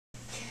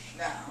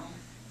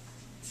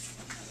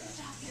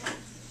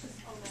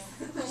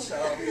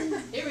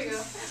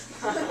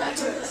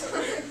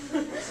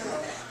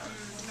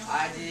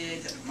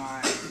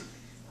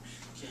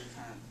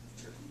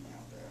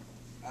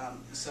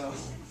So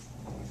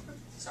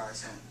sorry,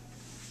 so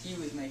he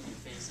was making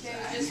faces Okay,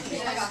 at just me.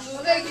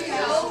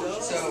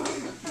 So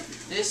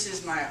this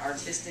is my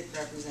artistic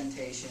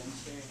representation.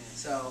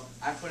 So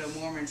I put a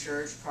Mormon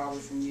church,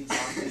 probably from Utah,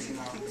 because you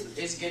know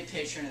it's a good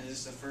picture, and this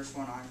is the first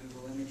one on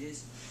Google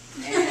Images.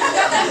 And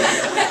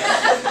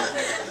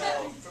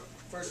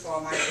first of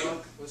all, my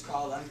book was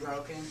called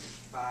Unbroken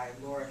by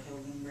Laura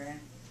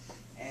Hildenbrand,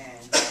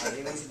 and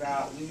it was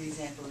about Louis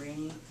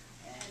Zamperini.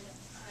 And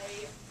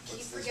I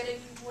keep forgetting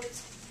what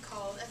it's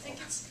called. I think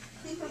it's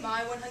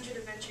My 100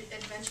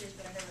 Adventures,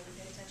 but I never really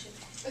paid attention.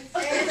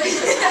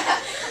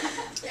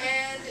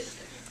 And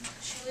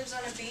she lives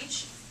on a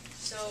beach,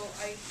 so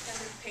I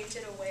kind of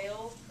painted a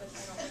whale, but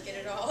I don't like it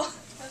at all.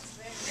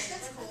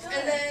 That's cool.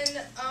 And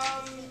then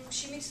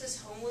she meets this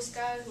homeless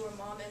guy who her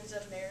mom ends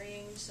up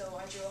marrying, so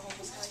I drew a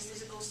homeless guy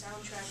musical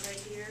soundtrack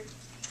right here.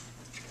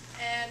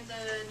 And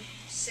the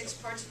 6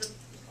 parts of the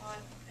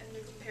plot, and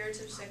the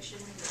comparative section,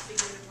 and the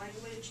figurative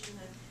language, and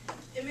the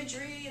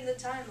imagery, and the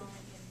timeline.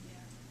 And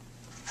yeah.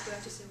 Do I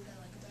have to say what I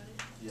like about it?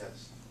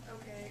 Yes.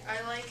 Okay,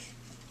 I like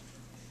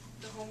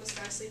the homeless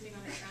guy sleeping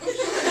on a couch.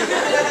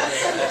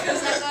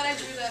 Because I thought I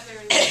drew that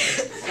very well.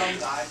 Some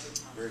guys.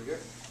 Very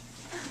good.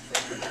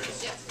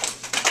 Yep.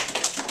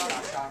 I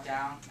got shot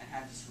down and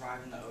had to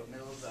survive in the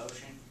middle of the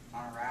ocean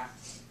on a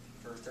raft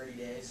for 30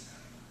 days.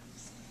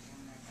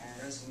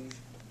 And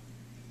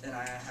then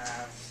I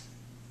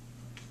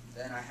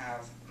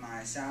have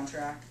my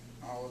soundtrack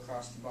all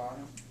across the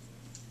bottom.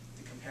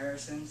 The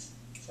comparisons.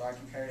 So I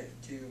compared it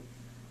to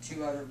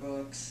 2 other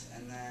books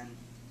and then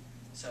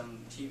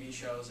some TV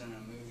shows and a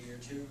movie or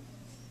 2.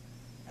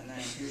 And then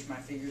here's my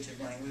figurative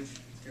language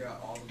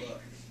throughout all the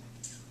books.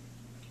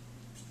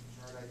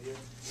 Smart idea.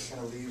 It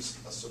kind of leaves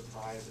a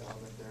surprise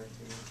element there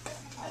too.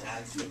 I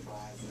like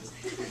surprises.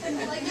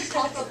 I like the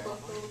pop-up book.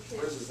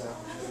 Where's is that?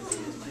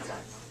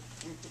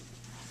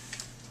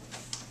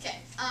 Okay,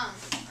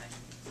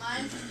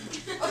 mine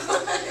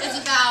is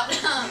about,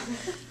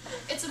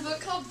 it's a book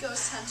called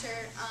Ghost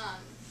Hunter.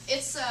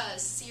 It's a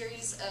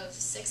series of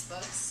 6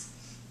 books,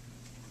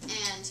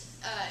 and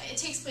it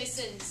takes place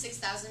in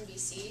 6000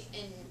 BC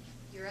in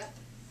Europe,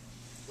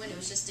 when it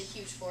was just a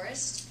huge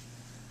forest.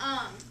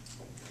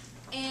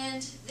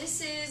 And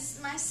this is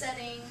my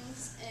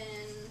settings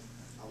and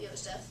all the other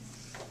stuff.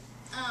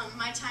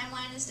 My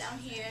timeline is down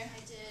here.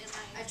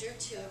 I drew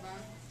 2 of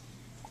them.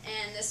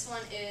 And this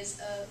one is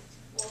a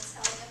wolf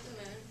howling at the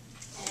moon.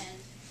 And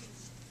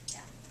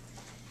yeah.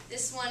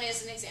 This one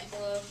is an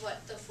example of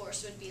what the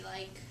forest would be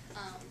like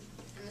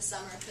in the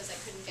summer, because I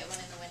couldn't get one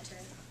in the winter.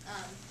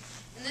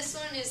 And this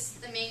one is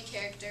the main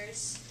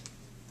characters.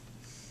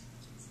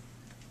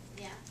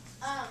 Yeah.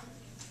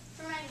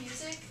 For my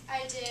music,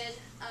 I did,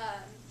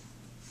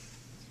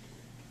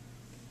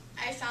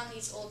 I found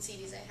these old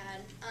CDs I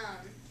had.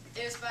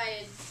 It was by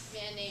a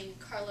man named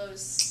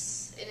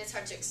Carlos, and it's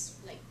hard to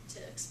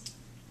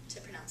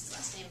pronounce his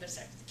last name, but it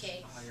starts with a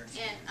K.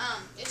 And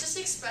it just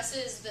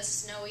expresses the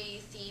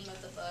snowy theme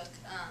of the book,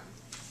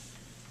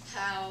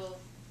 how,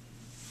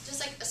 just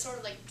like a sort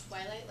of like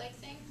Twilight-like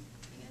thing.